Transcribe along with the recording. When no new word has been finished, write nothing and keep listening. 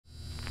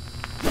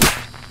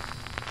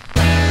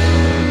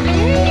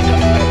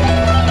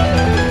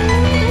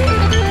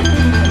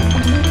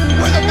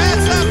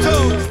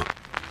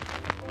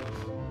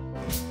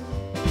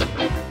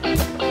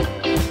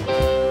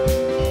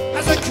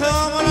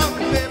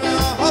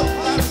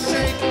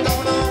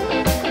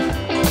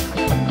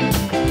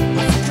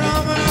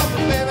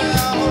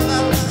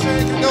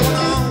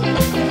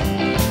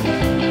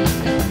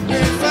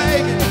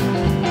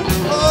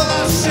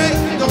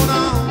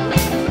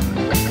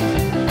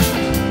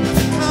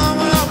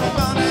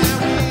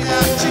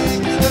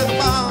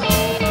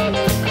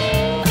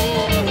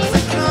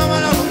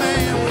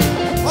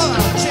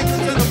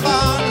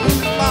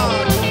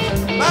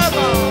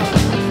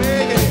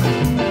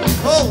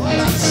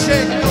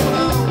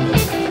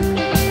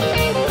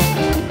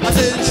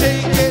said,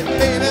 shake it,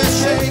 baby,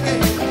 shake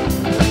it.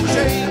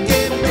 Shake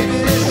it,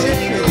 baby,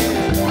 shake it.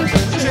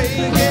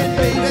 Shake it,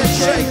 baby,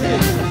 shake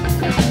it.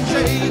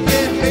 Shake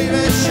it,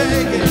 baby,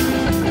 shake it.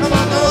 Come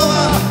on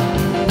over.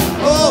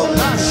 Oh,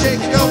 now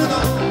shake it going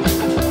on.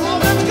 Oh,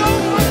 let's go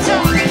one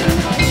time.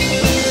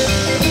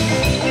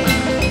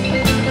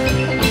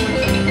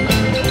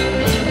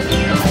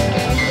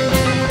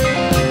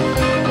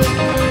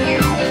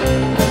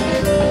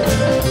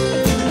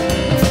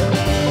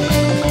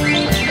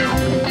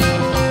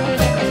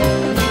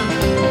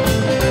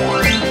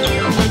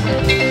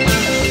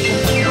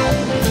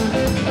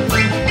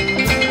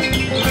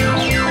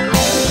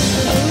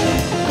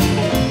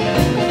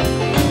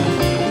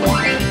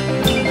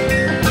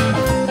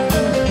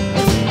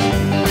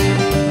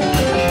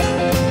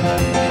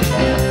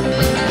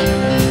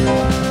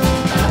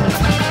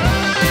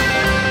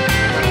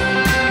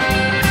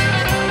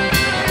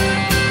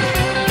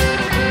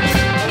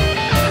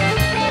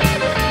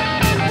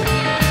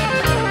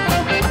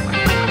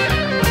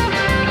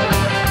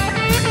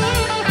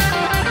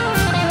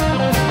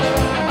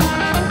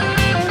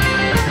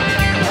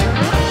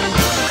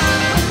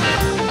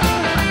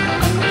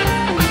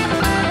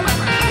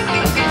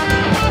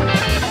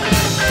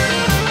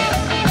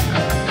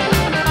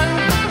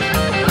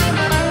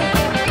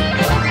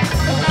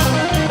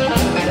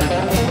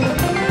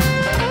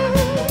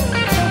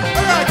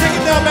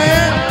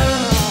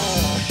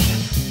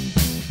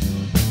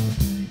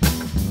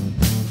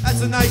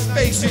 That's a nice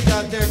bass you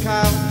got there,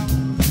 Kyle.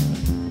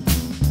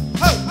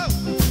 Ho!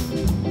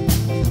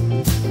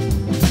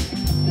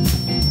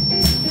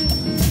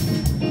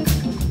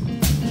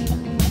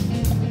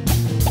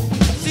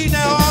 See,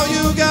 now all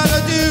you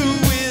gotta do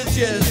is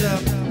just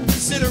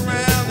sit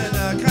around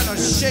and kind of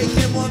shake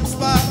in one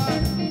spot.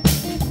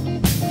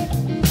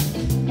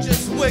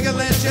 Just wiggle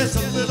it just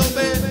a little